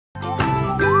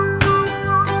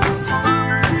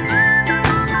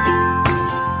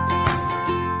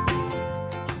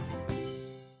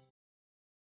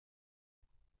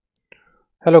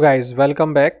Hello guys,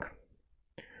 welcome back.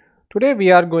 Today we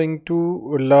are going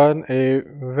to learn a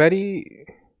very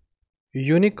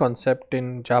unique concept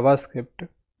in JavaScript,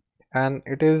 and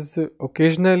it is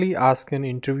occasionally asked in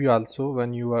interview also.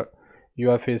 When you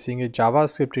are facing a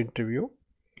JavaScript interview,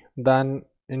 then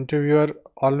interviewer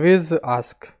always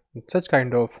ask such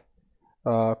kind of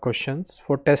questions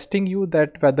for testing you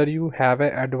that whether you have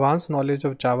a advanced knowledge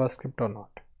of JavaScript or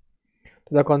not.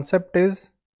 The concept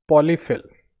is polyfill.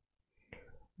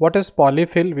 What is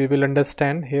polyfill we will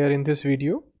understand here in this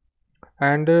video,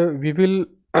 and we will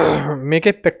make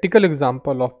a practical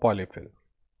example of polyfill.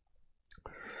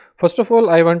 First of all,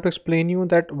 I want to explain you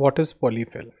that what is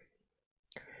polyfill.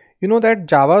 You know that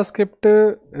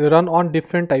JavaScript run on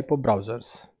different type of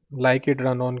browsers, like it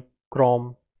run on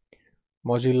Chrome,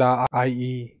 Mozilla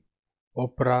IE,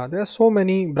 Opera. There are so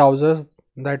many browsers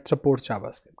that supports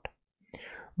JavaScript.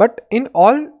 But in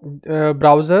all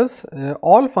browsers,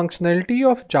 all functionality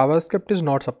of JavaScript is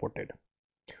not supported.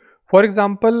 For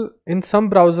example, in some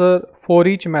browser,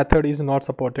 forEach method is not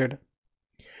supported.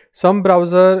 Some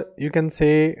browser, you can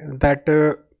say that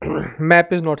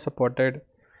map is not supported.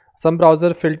 Some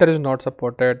browser filter is not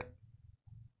supported.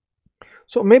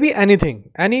 So maybe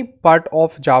anything, any part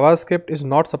of JavaScript is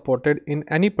not supported in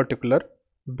any particular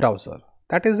browser.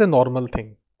 That is a normal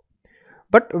thing.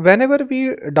 But whenever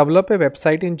we develop a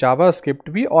website in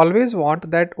JavaScript, we always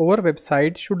want that our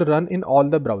website should run in all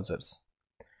the browsers.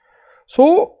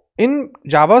 So in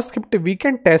JavaScript, we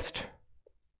can test,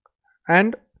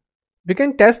 and we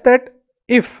can test that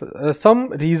if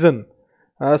some reason,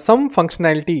 some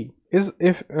functionality is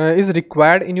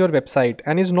required in your website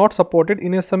and is not supported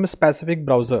in some specific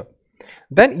browser,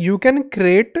 then you can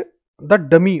create the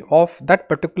dummy of that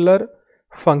particular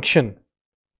function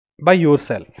by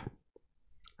yourself.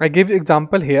 I give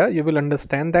example here, you will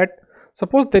understand that.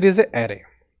 Suppose there is an array.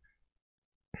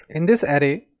 In this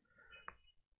array,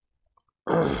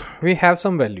 we have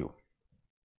some value.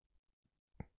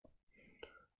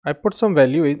 I put some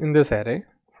value in this array.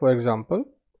 For example,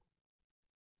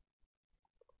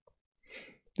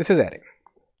 this is array.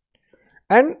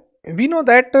 And we know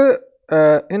that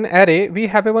in array, we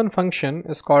have a one function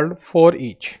is called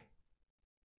forEach.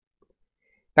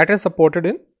 That is supported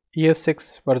in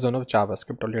ES6 version of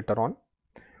JavaScript or later on.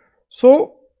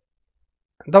 So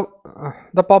the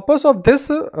purpose of this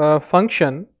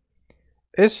function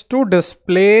is to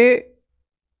display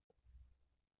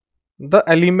the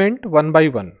element one by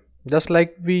one, just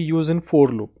like we use in for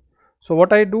loop. So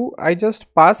what I do, I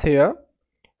just pass here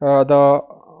the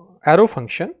arrow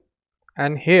function,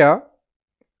 and here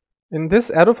in this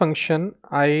arrow function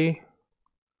I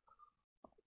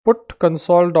put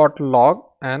console.log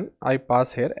and I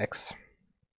pass here x,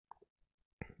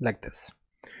 like this.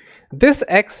 This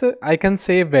x I can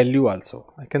say value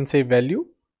also. I can say value,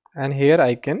 and here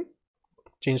I can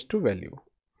change to value.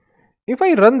 If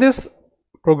I run this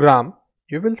program,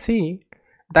 you will see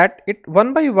that it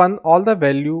one by one all the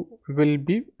value will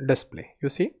be display. You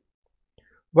see,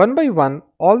 one by one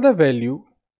all the value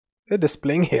is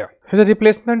displaying here. It's a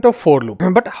replacement of for loop.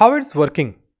 But how it's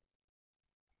working?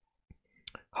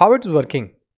 How it's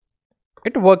working?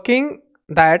 It working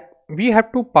that we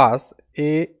have to pass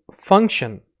a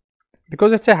function,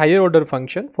 because it's a higher order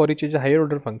function. For each is a higher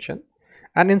order function,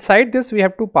 and inside this we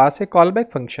have to pass a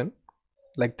callback function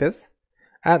like this,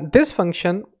 and this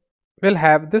function will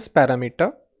have this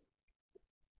parameter.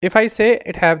 If I say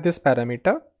it have this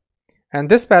parameter, and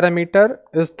this parameter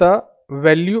is the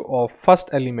value of first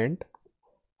element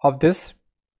of this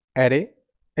array,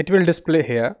 it will display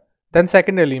here. Then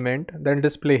second element, then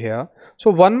display here.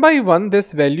 So one by one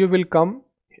this value will come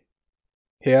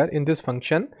here in this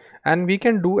function, and we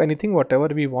can do anything whatever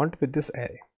we want with this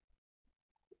array.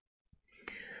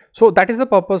 So that is the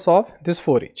purpose of this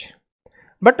forEach.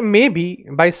 But maybe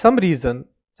by some reason,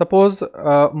 suppose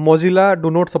Mozilla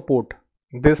do not support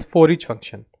this forEach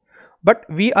function, but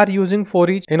we are using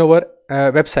forEach in our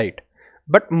website,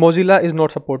 but Mozilla is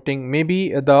not supporting, maybe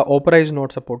the Opera is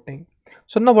not supporting.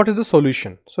 So now what is the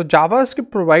solution? So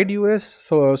JavaScript provide you a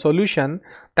solution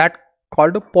that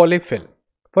called a polyfill.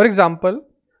 For example,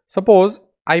 suppose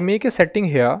I make a setting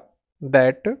here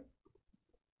that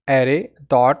array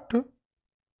dot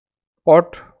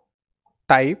port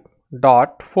type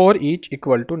dot forEach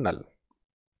equal to null.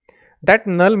 That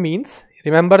null means,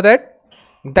 remember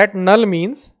that null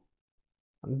means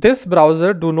this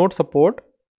browser do not support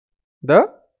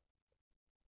the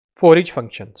forEach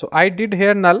function. So I did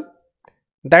here null.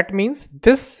 That means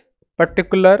this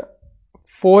particular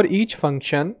forEach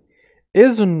function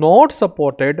is not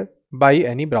supported by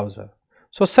any browser.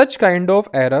 So such kind of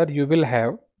error you will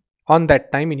have on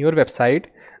that time in your website,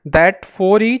 that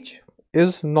forEach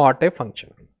is not a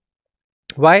function.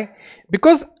 Why?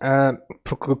 Because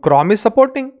Chrome is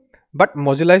supporting, but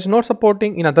Mozilla is not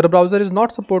supporting, in other browser is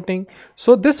not supporting.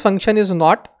 So this function is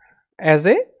not as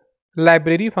a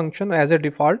library function, as a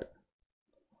default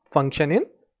function in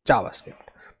JavaScript,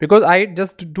 because I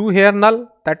just do here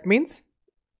null. That means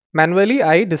manually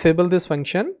I disable this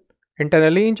function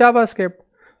internally in JavaScript.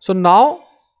 So now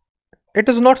it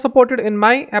is not supported in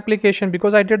my application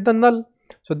because I did the null.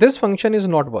 So this function is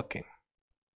not working.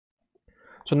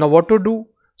 So now what to do?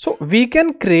 So we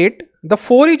can create the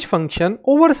forEach function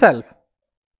over self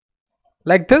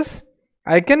like this.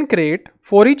 I can create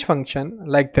forEach function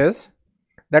like this,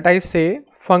 that I say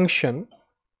function,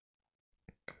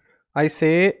 I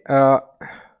say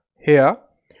here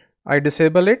I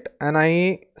disable it and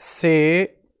I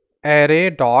say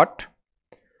array dot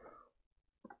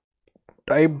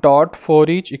type dot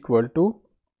forEach equal to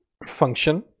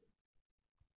function.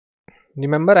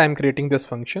 Remember, I am creating this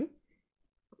function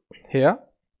here.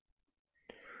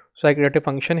 So I create a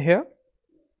function here.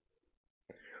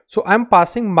 So I am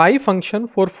passing my function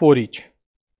for forEach.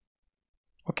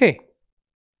 Okay.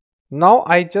 Now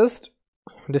I just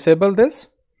disable this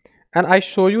and I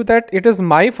show you that it is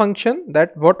my function,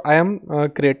 that what I am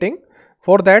creating.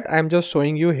 For that I am just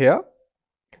showing you here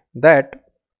that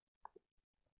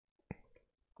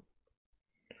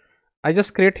I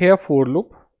just create here for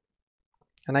loop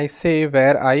and I say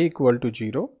where I equal to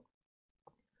 0,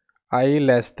 I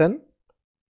less than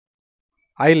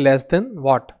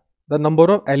what? The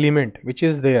number of element which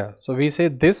is there. So we say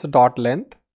this dot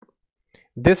length,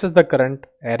 this is the current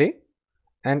array,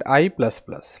 and I plus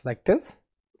plus, like this.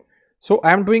 So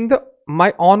I am doing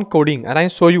my own coding and I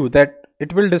show you that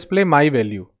it will display my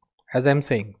value. As I am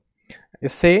saying,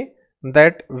 say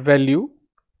that value,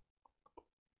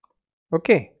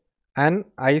 okay, and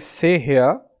I say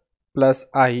here plus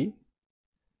I,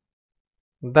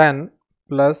 then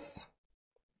plus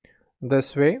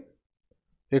this way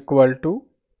equal to,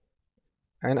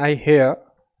 and I here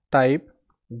type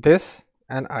this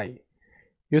and I.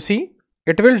 You see,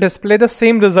 it will display the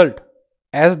same result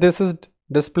as this is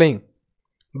displaying,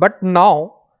 but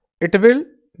now it will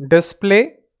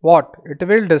display what? It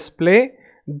will display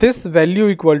this value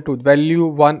equal to value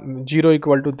 1, 0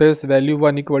 equal to this, value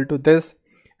 1 equal to this,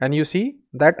 and you see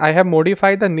that I have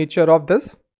modified the nature of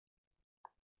this.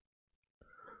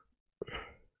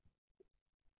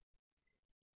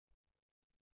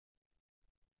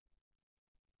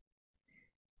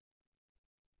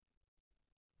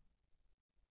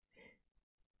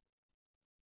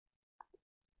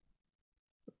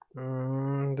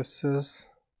 This is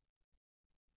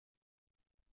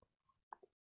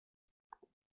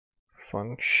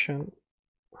function.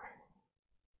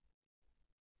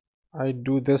 I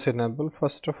do this enable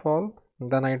first of all,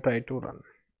 then I try to run.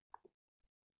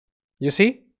 You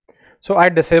see, so I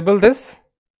disable this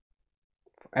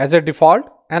as a default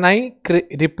and I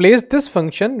replace this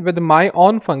function with my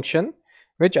own function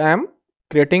which I am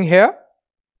creating here,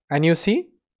 and you see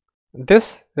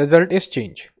this result is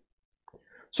changed.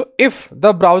 So if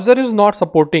the browser is not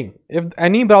supporting, if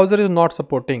any browser is not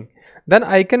supporting, then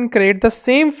I can create the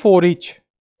same forEach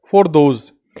for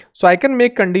those. So I can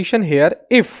make condition here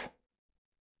if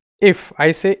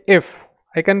I say if,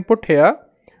 I can put here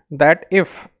that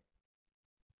if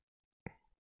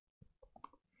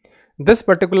this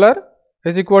particular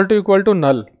is equal to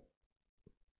null.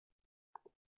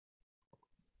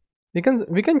 We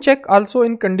can check also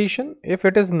in condition, if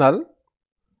it is null,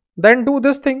 then do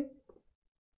this thing.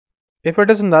 If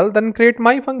it is null, then create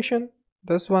my function,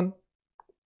 this one.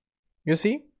 You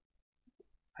see,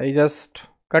 I just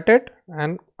cut it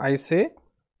and I say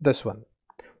this one.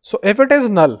 So if it is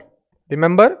null,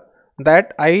 remember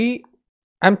that I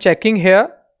am checking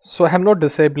here, so I am not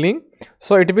disabling,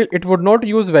 so it would not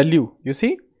use value. You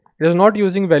see, it is not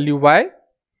using value. Why?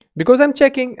 Because I'm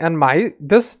checking, and my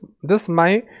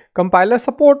compiler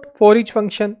support for each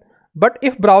function. But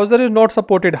if browser is not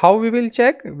supported, how we will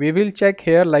check? We will check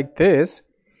here like this.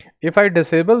 If I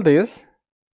disable this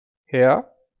here,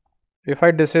 if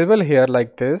I disable here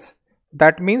like this,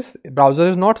 that means browser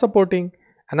is not supporting,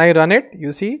 and I run it.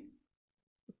 You see,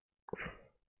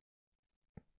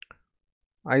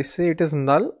 I say it is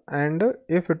null, and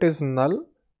if it is null,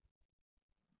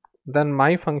 then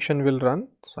my function will run.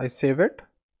 So I save it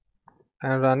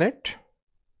and run it.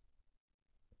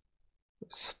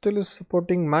 Still is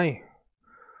supporting my.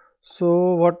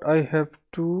 So what I have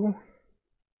to,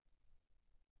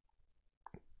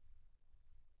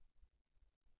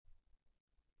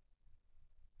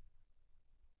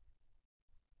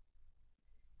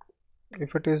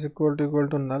 if it is equal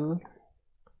to null,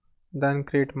 then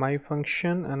create my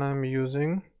function, and I'm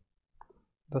using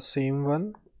the same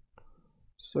one.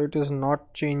 So it is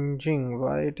not changing.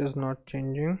 Why it is not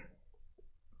changing?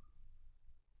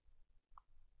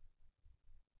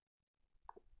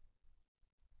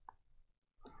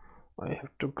 I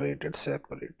have to create it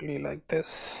separately like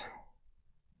this.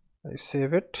 I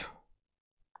save it.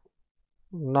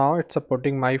 Now it's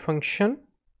supporting my function.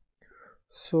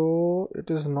 So it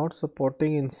is not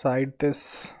supporting inside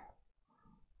this.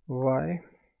 Why?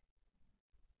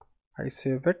 I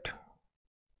save it.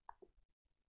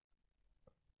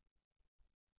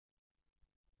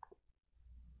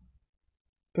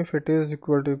 If it is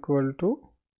equal to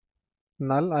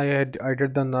null, I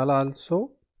did the null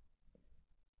also,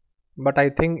 but I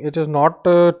think it is not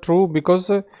true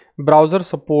because browser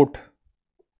support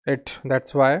it.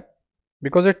 That's why,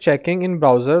 because it's checking in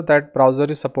browser that browser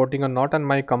is supporting or not, and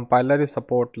my compiler is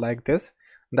support like this.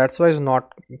 That's why it's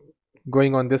not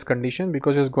going on this condition,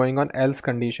 because it's going on else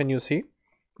condition. You see,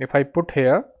 if I put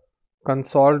here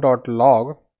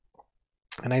console.log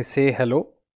and I say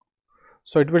hello,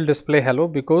 so it will display hello,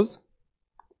 because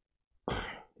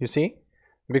you see,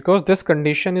 because this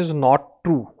condition is not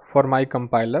true for my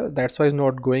compiler. That's why it's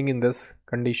not going in this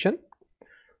condition.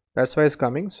 That's why it's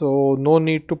coming. So no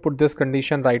need to put this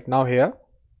condition right now here,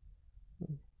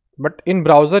 but in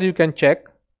browser you can check.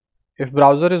 If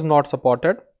browser is not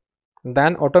supported,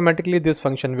 then automatically this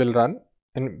function will run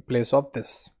in place of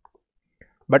this.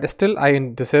 But still I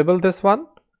disable this one,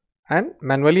 and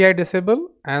manually I disable,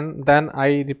 and then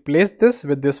I replace this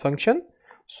with this function.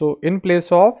 So in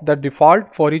place of the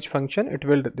default for each function, it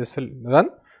will run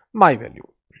my value.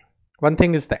 One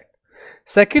thing is that.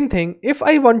 Second thing, if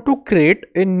I want to create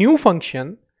a new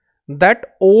function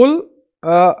that all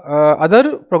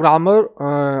other programmer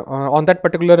on that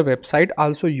particular website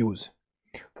also use.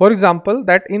 For example,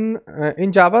 that in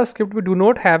JavaScript we do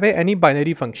not have any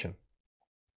binary function.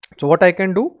 So what I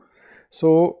can do?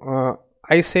 So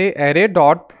I say array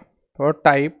dot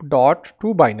type dot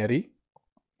toBinary.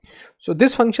 So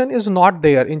this function is not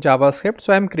there in JavaScript,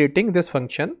 so I am creating this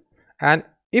function, and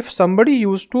if somebody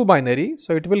use toBinary,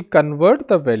 so it will convert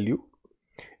the value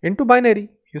into binary.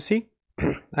 You see,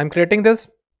 I am creating this.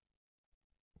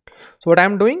 So what I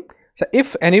am doing? So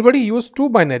if anybody use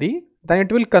toBinary, then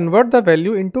it will convert the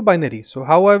value into binary. So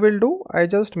how I will do? I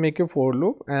just make a for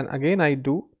loop, and again I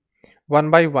do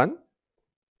 1 by 1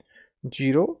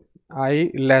 0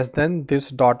 I less than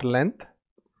this dot length,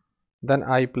 then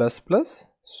I plus plus.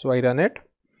 So I run it.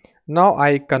 Now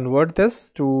I convert this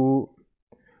to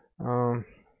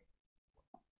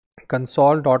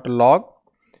console.log,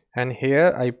 and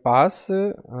here I pass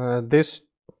this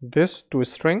to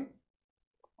string,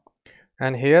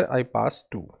 and here I pass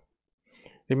 2.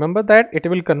 Remember that it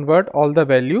will convert all the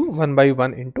value 1 by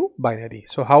 1 into binary.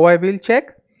 So how I will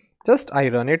check? Just I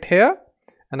run it here,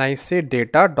 and I say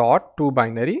data dot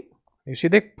toBinary. You see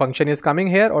the function is coming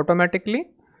here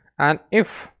automatically, and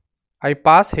if I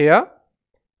pass here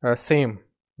same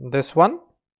this one,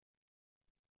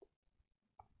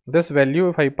 this value,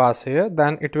 if I pass here,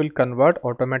 then it will convert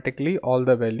automatically all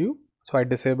the value. So I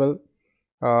disable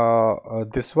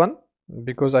this one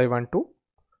because I want to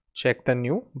check the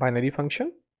new binary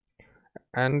function,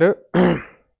 and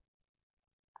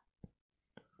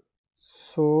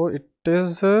so it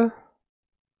is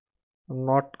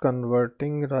not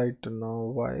converting right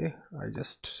now. Why? I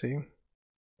just see.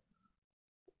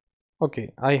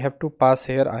 Okay, I have to pass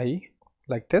here I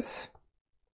like this.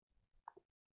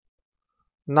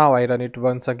 Now I run it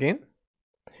once again.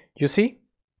 You see,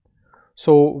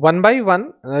 so 1 by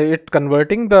 1 it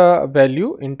converting the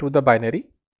value into the binary,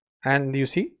 and you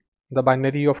see the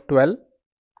binary of 12,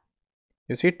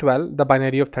 you see 12, the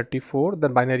binary of 34, the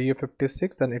binary of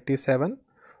 56, then 87,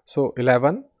 so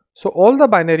 11. So all the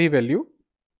binary value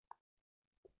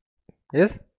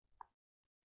is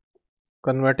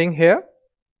converting here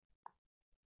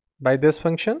by this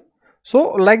function.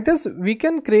 So like this we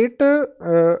can create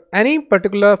any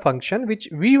particular function which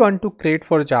we want to create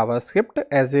for JavaScript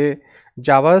as a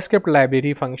JavaScript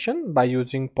library function by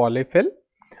using Polyfill,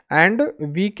 and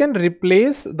we can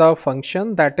replace the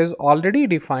function that is already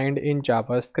defined in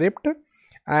JavaScript.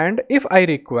 And if I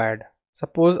required,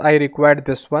 suppose I required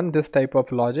this one, this type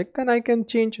of logic, then I can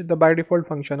change the by default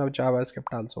function of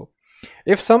JavaScript also.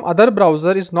 If some other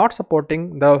browser is not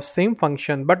supporting the same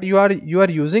function, but you are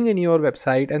using in your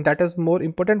website, and that is more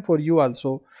important for you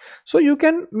also, so you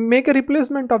can make a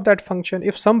replacement of that function.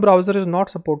 If some browser is not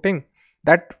supporting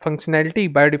that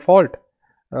functionality by default,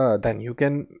 then you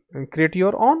can create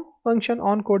your own function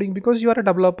on coding, because you are a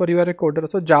developer, you are a coder.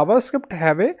 So JavaScript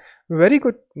have a very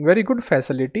good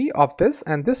facility of this,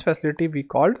 and this facility we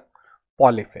called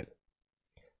Polyfill.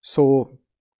 So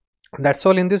That's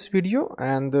all in this video,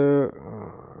 and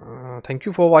thank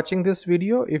you for watching this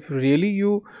video. If really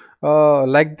you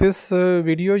like this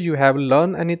video, you have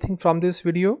learned anything from this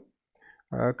video,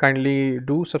 kindly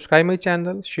do subscribe my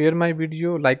channel, share my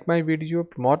video, like my video,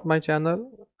 promote my channel,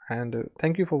 and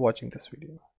thank you for watching this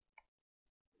video.